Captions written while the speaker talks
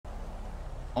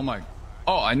Oh my.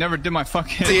 Oh, I never did my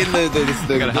fucking. Seeing the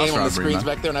game on the screens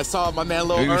man. back there, and I saw my man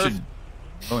lil Maybe we Erf. should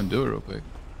go and do it real quick.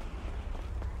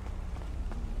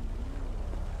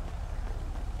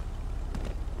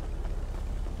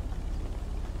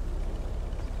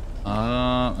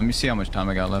 Let me see how much time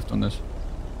I got left on this.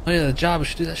 Oh yeah, the job. We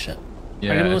should do that shit.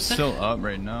 Yeah, it's still up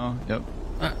right now. Yep.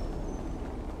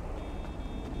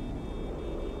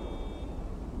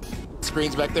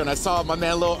 Screens back there, and I saw my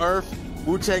man lil Erf.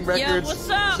 WuChang Records. Yo, what's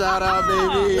up? Shout out,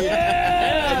 baby.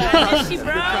 Yeah. You're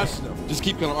crushing them. Just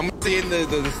keep going. I'm seeing the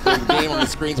game on the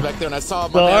screens back there, and I saw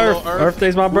my man lil Erf.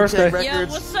 Birthday's my birthday. Yo,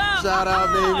 what's up? Shout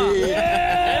out, baby.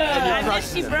 Yeah. You're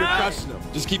crushing them. You're crushing them.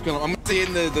 Just keep going. I'm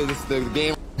seeing the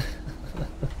game.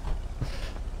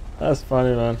 That's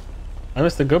funny, man. I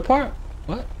missed the good part?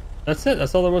 What? That's it.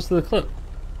 That's all there was to the clip.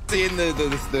 Seeing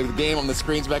the game on the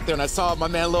screens back there, and I saw my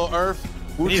man lil Erf.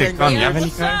 WuChang Gang.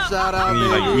 Shout out,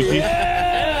 baby.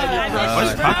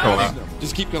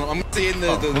 Just keep going. I'm seeing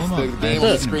the game on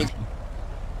the screen.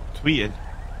 Tweeted.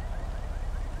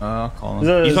 Call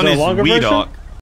him. He's on his WeDoc.